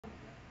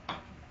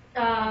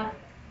Uh,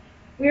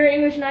 we are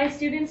English 9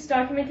 students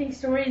documenting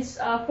stories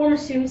of former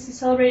students to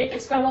celebrate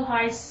Esquimalt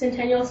High's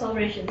centennial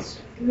celebrations.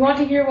 We want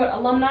to hear what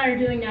alumni are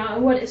doing now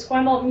and what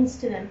Esquimalt means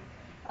to them.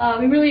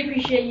 We really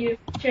appreciate you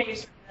sharing your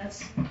story with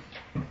us.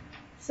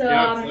 So,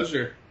 Yeah,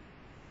 pleasure.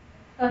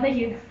 thank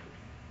you.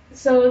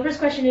 So the first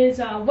question is,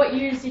 what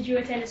years did you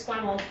attend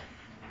Esquimalt?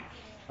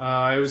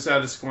 I was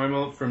at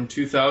Esquimalt from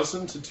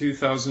 2000 to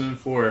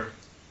 2004.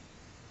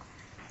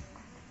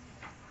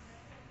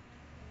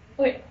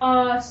 Wait,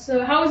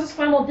 so how is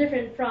Esquimalt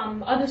different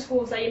from other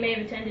schools that you may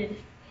have attended?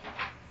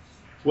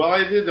 Well,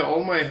 I did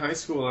all my high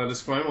school at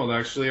Esquimalt,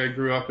 actually. I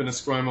grew up in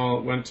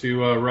Esquimalt, went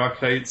to Rock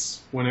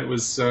Heights when it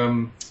was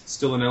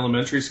still an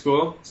elementary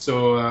school.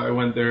 So I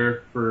went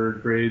there for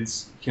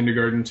grades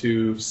kindergarten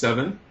to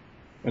 7,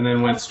 and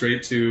then went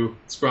straight to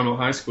Esquimalt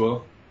High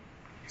School.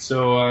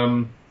 So,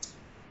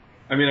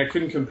 I mean, I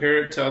couldn't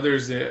compare it to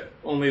others,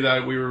 only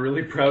that we were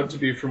really proud to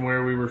be from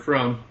where we were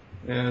from.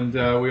 And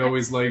we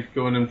always liked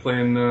going and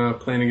playing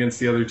against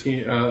the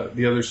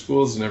other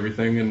schools and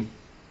everything. And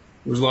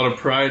there was a lot of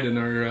pride in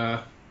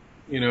our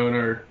in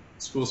our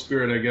school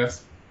spirit, I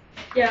guess.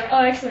 Yeah,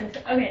 oh, excellent.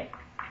 Okay.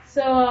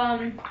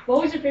 So,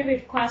 what was your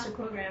favorite class or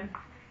program?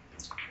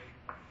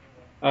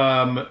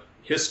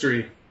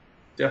 History,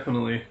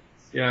 definitely.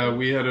 Yeah,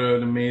 we had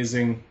an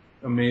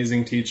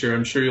amazing teacher.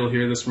 I'm sure you'll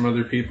hear this from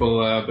other people,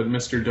 but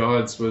Mr.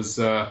 Dodds was,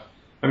 I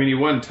mean, he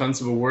won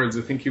tons of awards.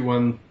 I think he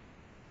won,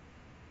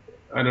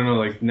 I don't know,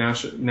 like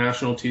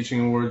national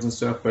teaching awards and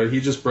stuff, but he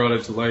just brought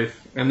it to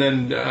life. And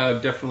then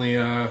definitely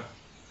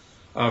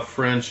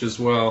French as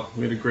well.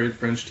 We had a great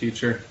French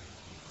teacher.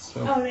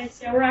 So. Oh,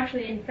 nice. Yeah, we're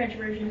actually in French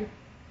version.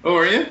 Oh,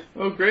 are you?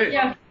 Oh, great.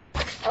 Yeah.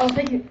 Oh,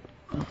 thank you.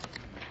 All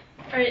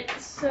right.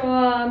 So,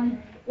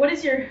 what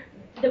is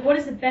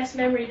the best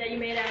memory that you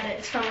made at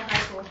Esquimalt High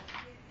School?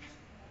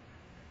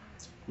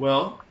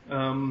 Well,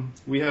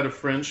 we had a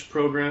French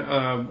program,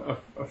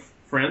 a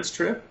France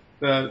trip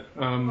that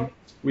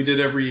we did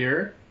every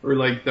year, or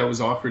like that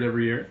was offered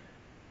every year.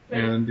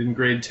 Right. And in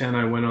grade 10,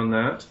 I went on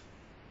that.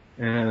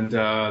 And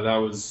that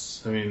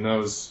was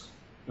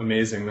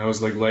amazing. That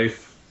was like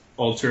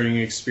life-altering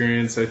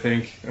experience, I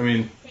think. I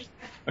mean,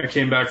 I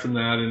came back from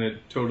that, and it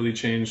totally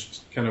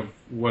changed kind of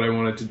what I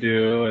wanted to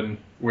do and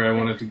where I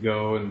wanted to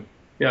go. And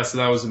yeah, so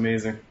that was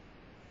amazing.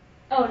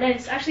 Oh,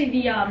 nice. Actually,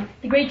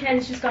 the grade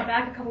 10s just got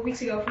back a couple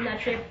weeks ago from that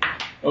trip.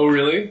 Oh,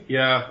 really?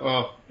 Yeah.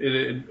 Oh,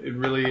 it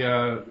really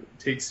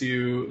takes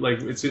you,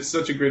 like, it's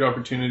such a great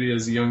opportunity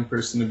as a young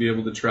person to be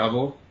able to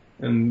travel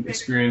and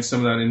experience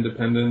some of that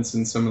independence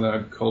and some of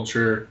that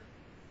culture.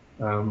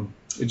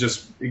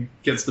 It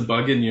gets the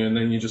bug in you, and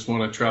then you just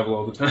want to travel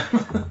all the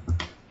time.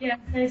 Yeah,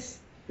 nice.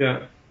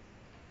 Yeah.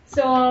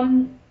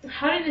 So,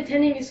 how did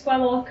attending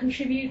Esquimalt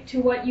contribute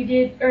to what you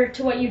did, or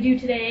to what you do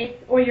today,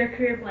 or your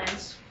career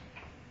plans?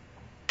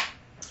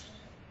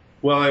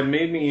 Well, it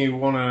made me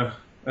want to,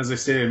 as I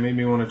say, it made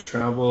me want to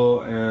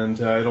travel, and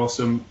it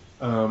also,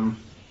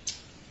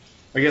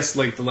 I guess,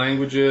 like the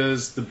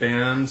languages, the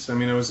bands. I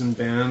mean, I was in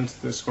band.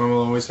 The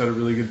Esquimalt always had a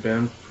really good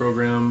band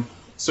program,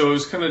 so it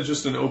was kind of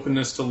just an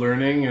openness to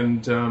learning,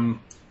 and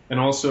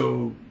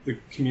also the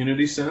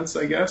community sense.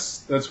 I guess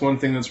that's one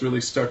thing that's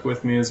really stuck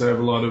with me. Is I have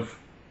I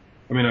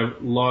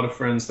have a lot of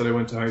friends that I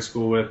went to high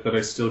school with that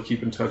I still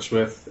keep in touch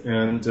with,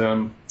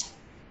 and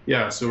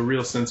yeah, so a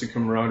real sense of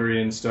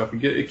camaraderie and stuff.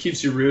 It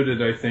keeps you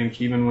rooted, I think,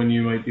 even when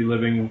you might be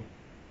living,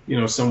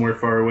 somewhere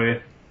far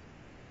away.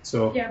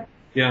 So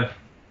yeah.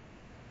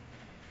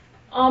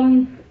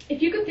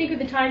 If you could think of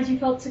the times you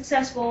felt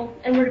successful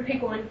and were to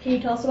pick one, can you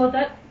tell us about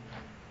that?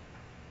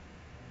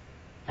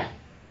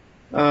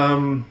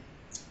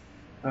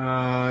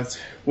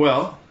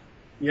 Well,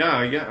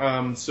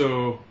 yeah.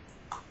 So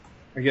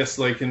I guess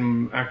like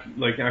in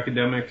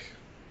academic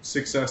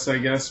success, I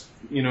guess,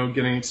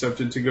 getting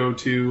accepted to go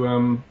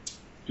to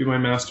do my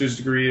master's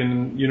degree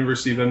in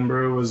University of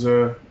Edinburgh was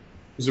a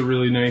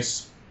really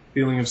nice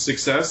feeling of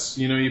success.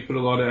 You put a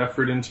lot of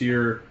effort into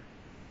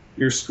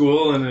your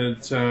school, and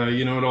it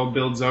it all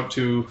builds up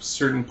to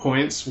certain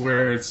points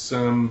where it's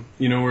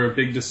where a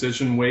big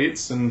decision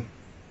waits, and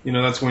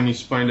that's when you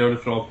find out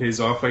if it all pays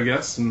off, I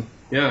guess. And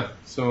yeah,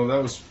 so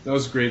that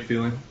was a great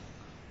feeling.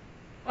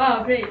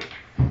 Wow, great.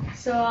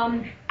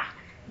 So,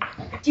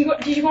 did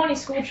you go on any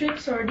school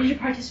trips, or did you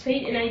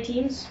participate in any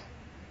teams?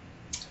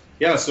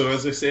 Yeah, so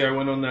as I say, I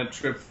went on that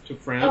trip to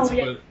France, Oh,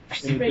 yeah.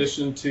 but in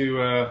addition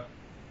to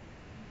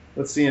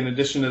in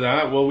addition to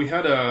that, well, we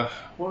had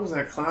what was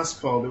that class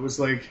called? It was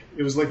like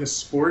a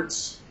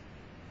sports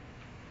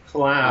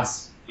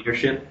class.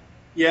 Leadership.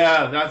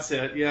 Yeah, that's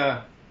it.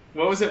 Yeah.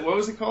 What was it? What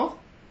was it called?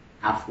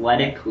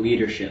 Athletic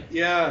leadership.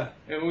 Yeah,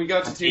 and we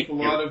got to take a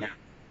lot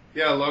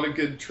of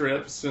good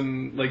trips,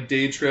 and like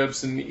day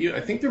trips, and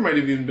I think there might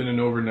have even been an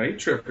overnight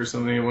trip or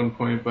something at one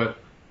point. But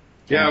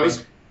yeah, it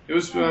was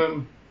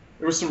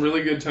there were some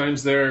really good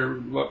times there.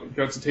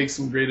 Got to take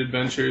some great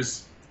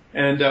adventures,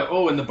 and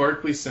and the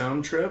Barkley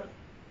Sound trip.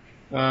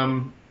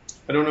 I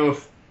don't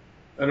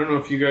know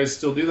if you guys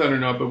still do that or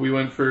not, but we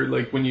went for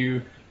like when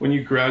you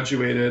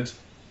graduated,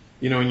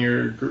 in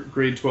your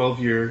grade 12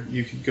 year,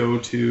 you could go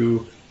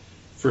to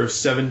for a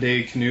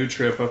 7-day canoe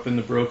trip up in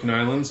the Broken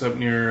Islands up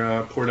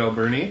near Port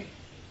Alberni,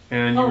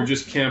 and you were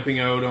just camping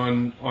out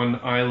on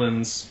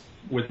islands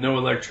with no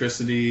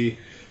electricity,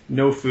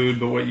 no food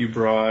but what you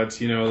brought,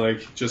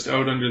 like just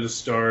out under the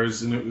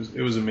stars, and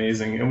it was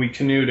amazing. And we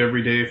canoed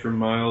every day for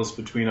miles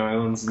between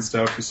islands and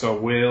stuff. We saw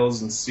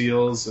whales and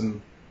seals, and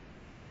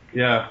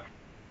yeah.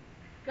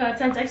 God, it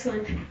sounds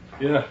excellent.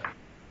 Yeah.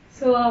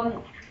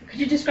 So, could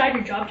you describe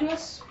your job to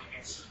us?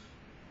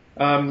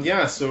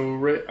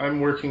 So I'm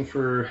working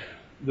for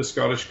the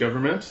Scottish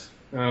government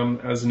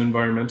as an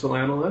environmental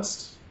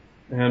analyst,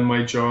 and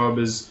my job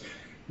is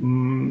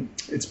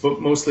it's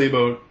mostly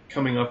about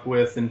coming up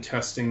with and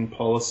testing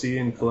policy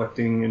and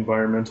collecting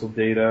environmental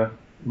data,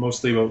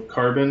 mostly about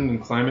carbon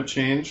and climate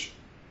change,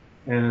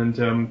 and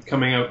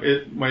coming out.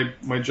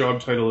 My job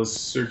title is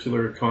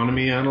circular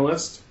economy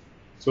analyst,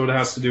 so it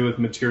has to do with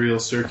material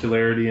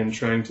circularity and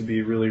trying to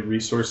be really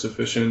resource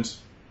efficient,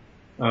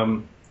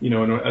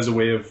 as a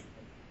way of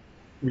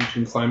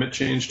reaching climate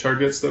change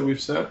targets that we've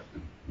set.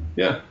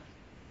 Yeah.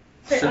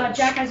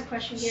 Jack has a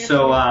question here.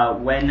 So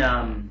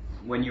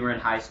when you were in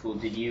high school,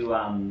 did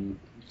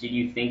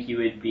you think you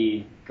would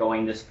be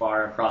going this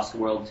far across the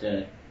world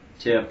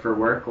for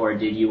work, or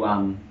did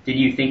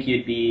you think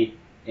you'd be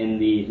in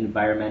the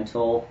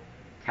environmental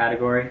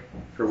category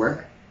for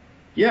work?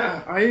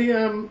 Yeah,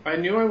 I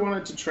knew I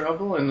wanted to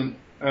travel, and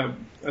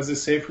as I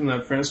say from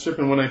that France trip,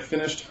 and when I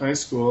finished high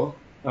school,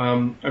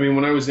 when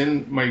I was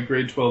in my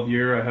grade 12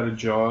 year, I had a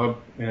job,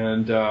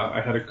 and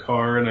I had a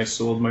car, and I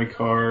sold my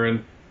car,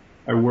 and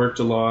I worked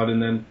a lot,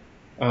 and then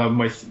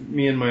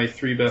me and my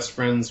 3 best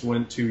friends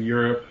went to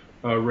Europe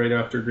right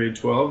after grade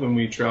 12, and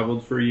we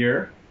traveled for a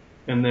year,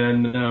 and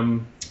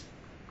then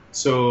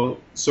so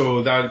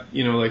that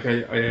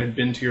I had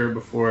been to Europe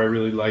before. I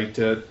really liked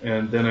it,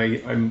 and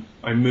then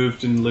I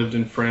moved and lived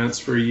in France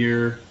for a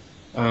year,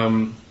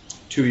 2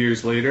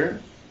 years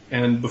later,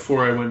 and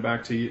before I went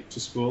back to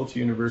school, to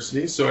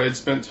university. So I had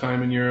spent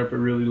time in Europe. I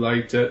really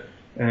liked it,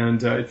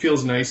 and it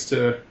feels nice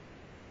to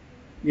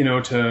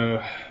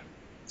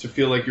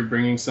feel like you're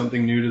bringing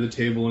something new to the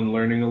table and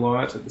learning a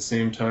lot at the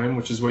same time,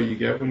 which is what you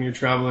get when you're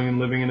traveling and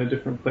living in a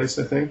different place,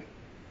 I think.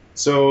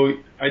 So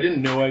I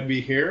didn't know I'd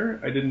be here.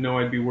 I didn't know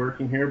I'd be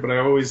working here, but I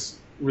always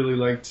really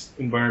liked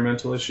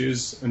environmental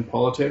issues and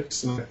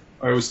politics, and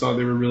I always thought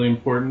they were really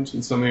important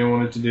and something I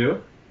wanted to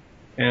do.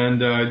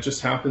 And it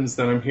just happens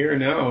that I'm here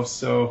now.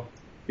 So,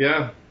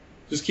 yeah,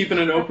 just keeping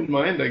an open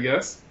mind, I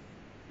guess.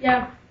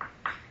 Yeah.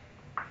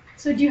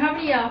 So do you have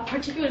any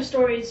particular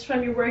stories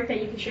from your work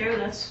that you can share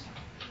with us?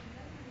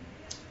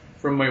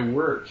 From my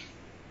work?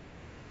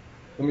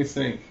 Let me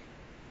think.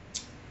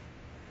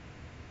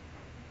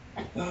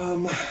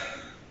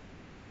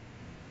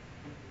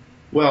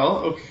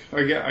 Well,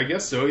 okay, I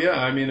guess so. Yeah,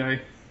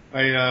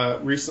 I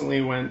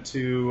recently went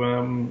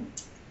to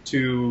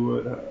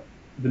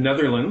the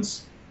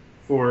Netherlands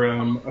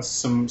for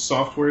some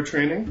software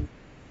training.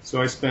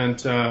 So I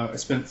spent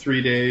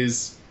 3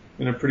 days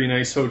in a pretty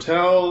nice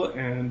hotel,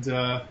 and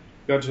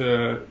got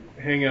to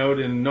hang out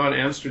in, not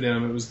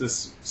Amsterdam, it was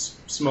this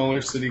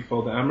smaller city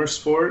called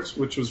Amersfoort,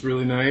 which was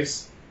really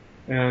nice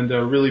and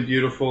really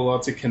beautiful,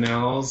 lots of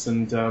canals,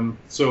 and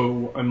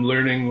so I'm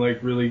learning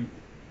like really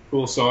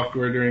cool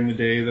software during the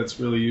day that's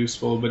really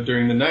useful, but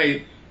during the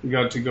night we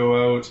got to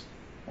go out,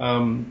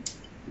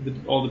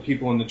 all the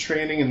people in the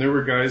training, and there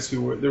were guys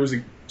there was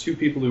 2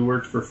 people who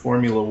worked for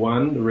Formula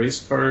One, the race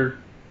car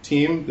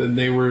team, and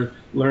they were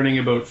learning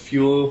about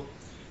fuel.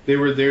 They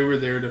were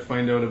there to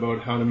find out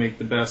about how to make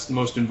the best,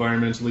 most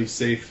environmentally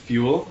safe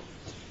fuel.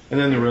 And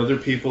then there were other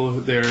people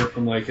there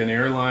from like an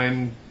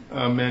airline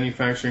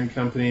manufacturing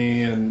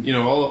company, and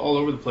all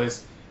over the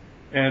place.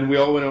 And we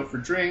all went out for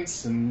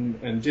drinks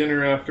and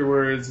dinner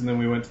afterwards, and then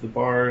we went to the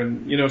bar,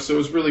 and so it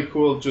was really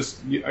cool.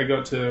 I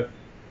got to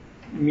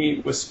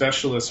meet with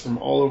specialists from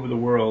all over the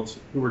world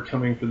who were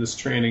coming for this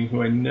training,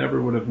 who I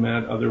never would have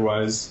met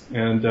otherwise,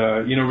 and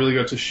really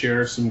got to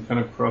share some kind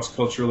of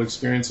cross-cultural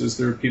experiences.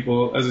 There were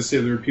people, as I say,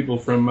 there were people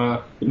from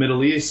the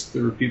Middle East,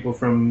 there were people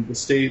from the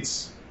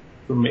States,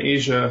 from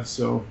Asia,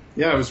 so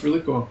yeah, it was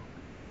really cool.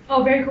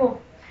 Oh, very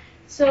cool.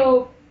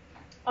 So,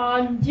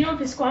 do you know if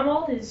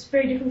Esquimalt is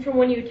very different from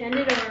when you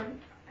attended, or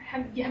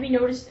have you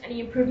noticed any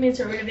improvements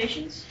or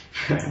renovations?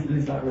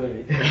 It's not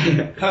really.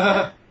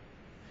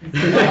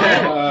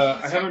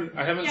 I haven't.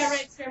 Yeah,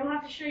 right, sir. We'll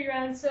have to show you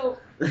around. So,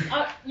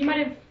 you might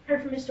have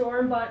heard from Mr.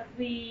 Orm, but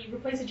we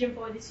replaced the gym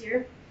floor this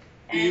year.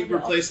 And You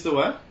replaced the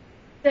what?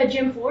 The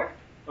gym floor.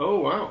 Oh,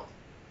 wow.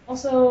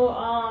 Also,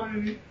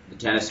 The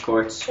tennis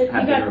courts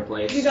have been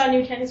replaced. We got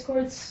new tennis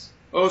courts.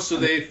 Oh, so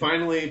they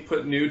finally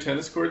put new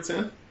tennis courts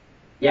in?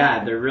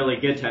 Yeah, they're really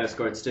good tennis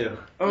courts too.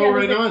 Oh, Yeah,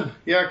 right on.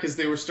 Yeah, because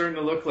they were starting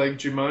to look like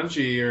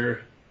Jumanji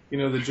or,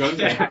 the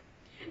Jungle.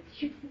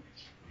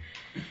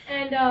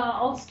 And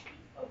also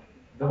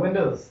The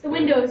windows. the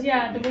windows,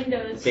 yeah, the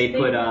windows. They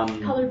put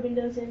colored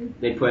windows in.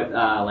 They put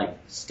like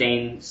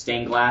stained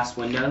glass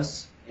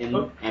windows in,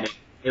 and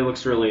it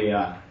looks really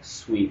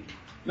sweet.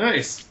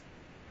 Nice.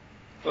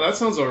 Well, that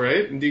sounds all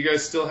right. And do you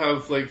guys still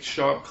have like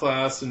shop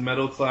class and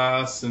metal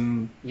class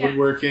and Yeah.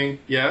 woodworking?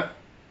 Yeah?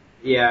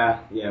 Yeah,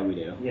 we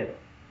do. Yeah.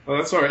 Oh,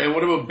 that's all right. And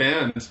what about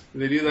band? Do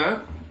they do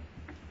that?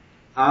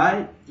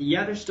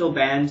 Yeah, they're still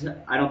banned.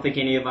 I don't think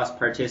any of us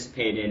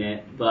participate in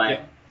it,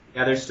 but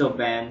yeah, they're still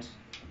banned.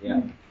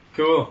 Yeah.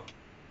 Cool.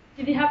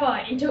 Did they have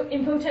a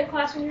infotech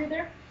class when you were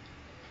there?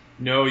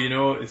 No,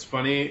 it's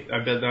funny. I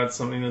bet that's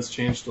something that's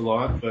changed a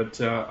lot.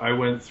 But I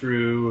went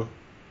through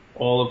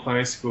all of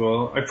high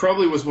school. I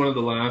probably was one of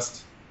the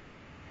last,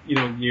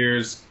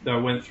 years that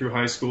went through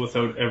high school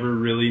without ever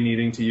really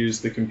needing to use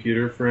the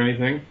computer for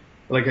anything.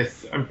 Like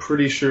I'm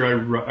pretty sure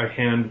I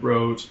hand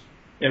wrote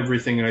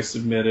everything I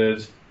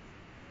submitted.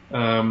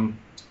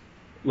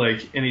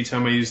 Like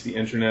anytime I used the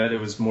internet, it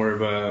was more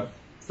of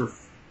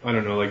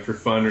like for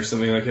fun or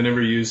something. Like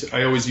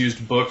I always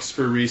used books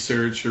for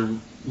research or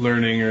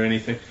learning or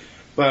anything.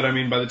 But I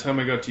mean, by the time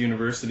I got to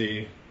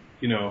university,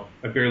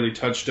 I barely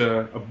touched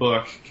a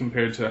book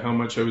compared to how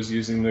much I was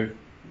using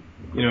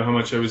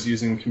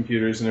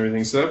computers and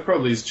everything. So that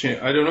probably has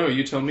changed. I don't know.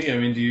 You tell me. I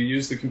mean, do you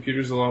use the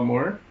computers a lot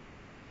more?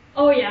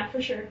 Oh yeah,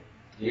 for sure.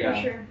 Yeah.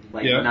 For sure.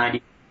 Like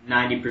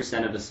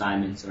 90% of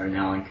assignments are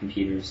now on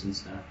computers and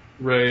stuff.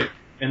 Right.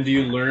 And do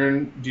you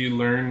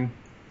learn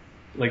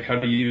like how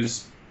to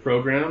use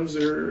programs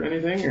or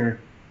anything or?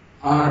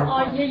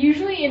 Yeah,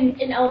 usually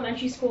in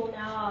elementary school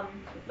now,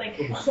 like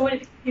going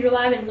to the computer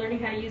lab and learning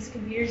how to use the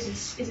computers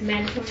is a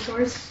mandatory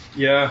course.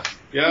 Yeah,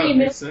 it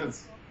makes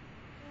sense.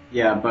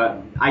 Yeah,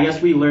 but I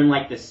guess we learn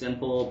like the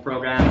simple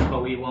programs,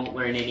 but we won't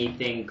learn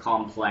anything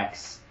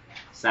complex,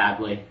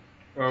 sadly.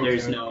 Okay.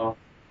 There's no,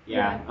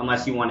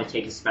 unless you want to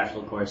take a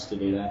special course to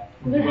do that.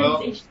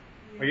 Well,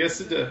 I guess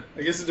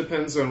it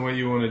depends on what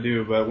you want to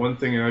do, but one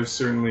thing I've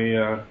certainly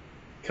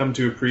come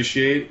to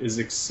appreciate is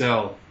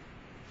Excel.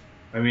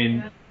 I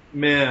mean,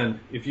 man,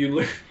 if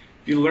you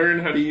learn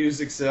how to use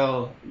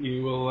Excel,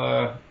 you will.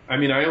 I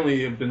mean, I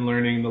only have been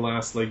learning the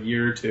last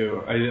year or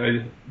two.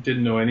 I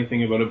didn't know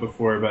anything about it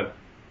before, but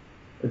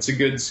it's a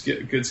good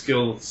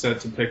skill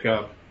set to pick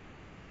up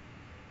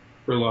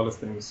for a lot of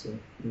things. So,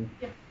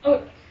 yeah.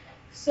 Oh,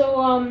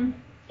 so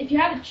if you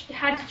had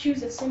to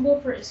choose a symbol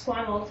for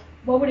Esquimalt,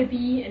 what would it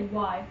be and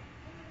why?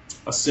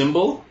 A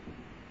symbol?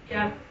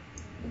 Yeah.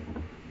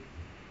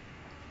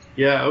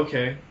 Yeah.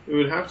 Okay. It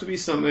would have to be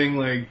something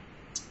like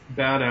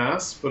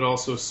badass, but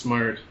also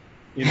smart.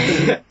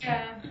 Yeah.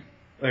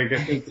 Like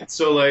I think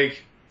so.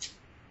 Like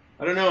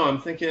I don't know. I'm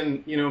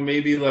thinking.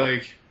 Maybe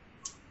like.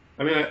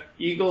 I mean,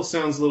 eagle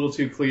sounds a little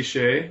too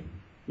cliche.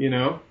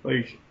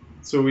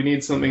 So we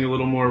need something a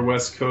little more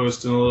West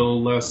Coast and a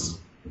little less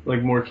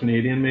more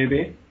Canadian,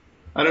 maybe.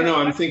 I don't know.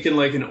 I'm thinking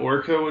like an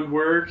orca would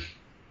work.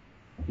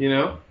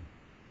 What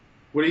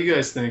do you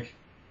guys think?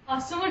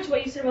 Similar to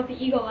what you said about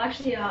the eagle,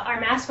 actually, our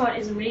mascot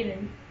is a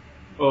raven.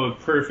 Oh,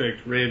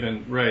 perfect.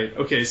 Raven. Right.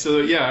 Okay,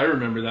 so yeah, I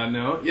remember that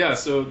now. Yeah,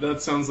 so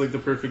that sounds like the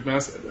perfect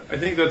mascot. I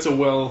think that's a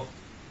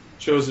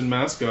well-chosen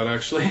mascot,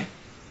 actually.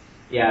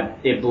 Yeah,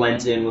 it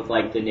blends in with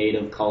the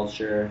native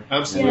culture.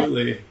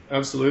 Absolutely.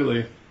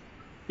 Absolutely.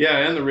 Yeah,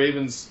 and the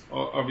raven's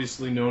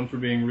obviously known for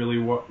being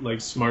really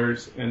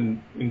smart and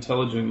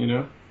intelligent,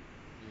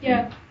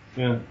 Yeah.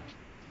 Yeah.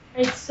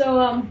 Right,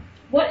 so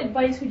what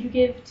advice would you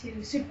give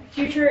to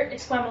future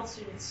Esquimalt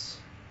students?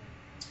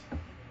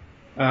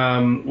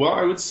 Well,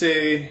 I would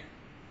say,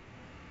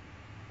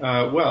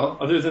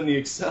 other than the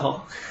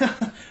Excel,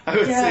 I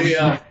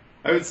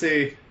would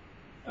say,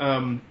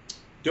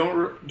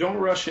 don't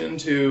rush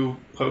into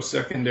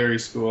post-secondary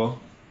school.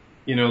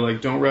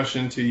 Don't rush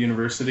into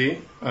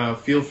university.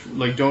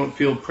 Don't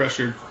feel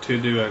pressured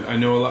to do it. I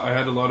know I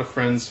had a lot of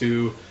friends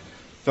who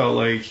felt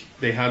like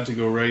they had to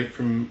go right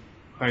from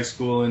high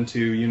school into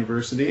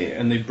university,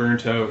 and they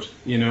burnt out.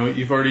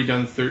 You've already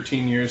done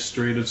 13 years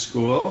straight of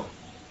school,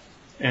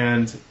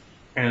 and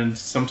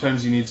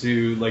sometimes you need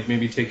to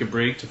maybe take a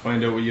break to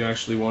find out what you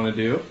actually want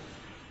to do.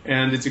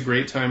 And it's a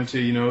great time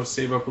to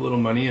save up a little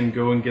money and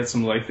go and get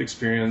some life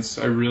experience.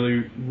 I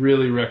really,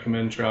 really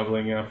recommend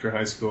traveling after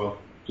high school.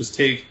 Just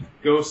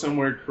go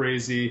somewhere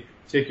crazy,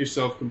 take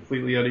yourself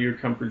completely out of your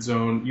comfort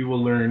zone. You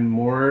will learn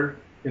more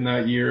in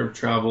that year of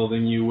travel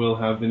than you will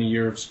have in a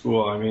year of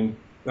school. I mean,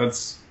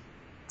 it's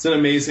an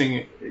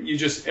amazing,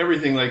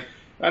 everything. I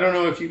don't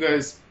know if you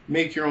guys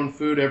make your own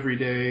food every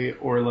day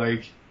or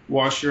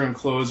wash your own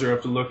clothes or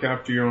have to look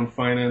after your own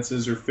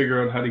finances or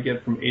figure out how to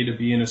get from A to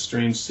B in a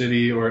strange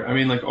city, or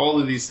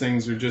all of these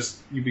things are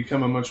you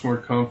become a much more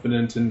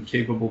confident and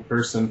capable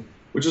person,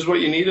 which is what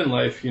you need in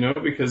life,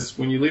 because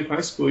when you leave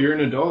high school, you're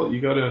an adult.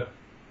 You gotta,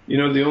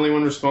 the only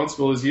one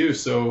responsible is you.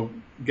 So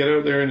get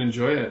out there and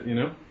enjoy it.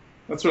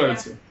 That's what I would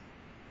say.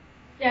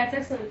 Yeah, it's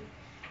excellent.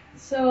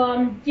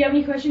 So, do you have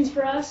any questions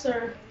for us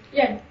or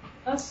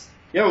us?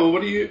 Yeah. Well,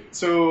 what do you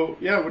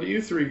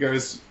three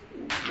guys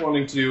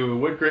wanting to do?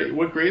 What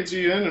grades are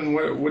you in, and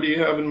what do you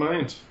have in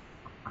mind?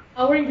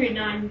 We're in grade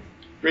 9.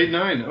 Grade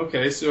 9.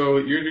 Okay, so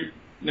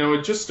now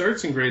it just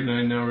starts in grade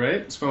 9 now,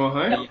 right? Esquimalt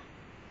High.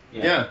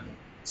 Yeah.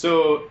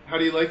 So how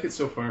do you like it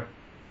so far?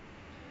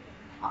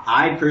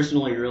 I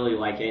personally really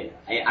like it.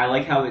 I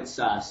like how it's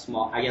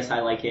small. I guess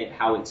I like it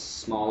how it's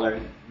smaller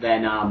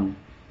than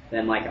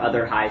than like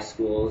other high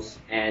schools,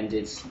 and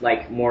it's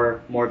like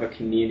more of a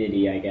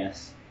community, I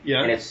guess.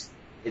 Yeah. And it's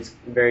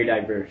very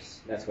diverse.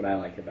 That's what I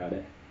like about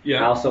it. I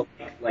Yeah. also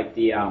like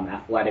the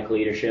athletic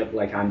leadership.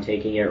 Like I'm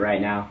taking it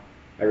right now.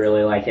 I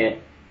really like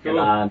it. Cool.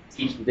 And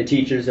the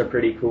teachers are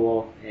pretty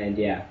cool, and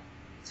yeah,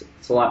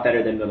 it's a lot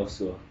better than middle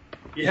school.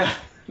 Yeah.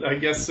 I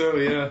guess so.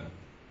 Yeah.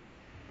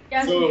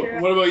 Yeah, So, for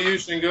sure. what about you,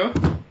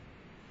 Shingo?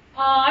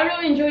 I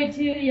really enjoy it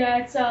too. Yeah,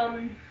 it's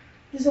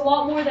there's a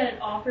lot more that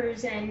it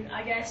offers, and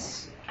I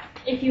guess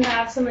if you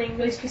have something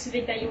really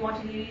specific that you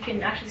want to do, you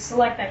can actually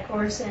select that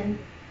course, and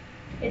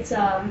it's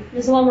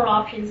there's a lot more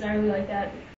options. And I really like that.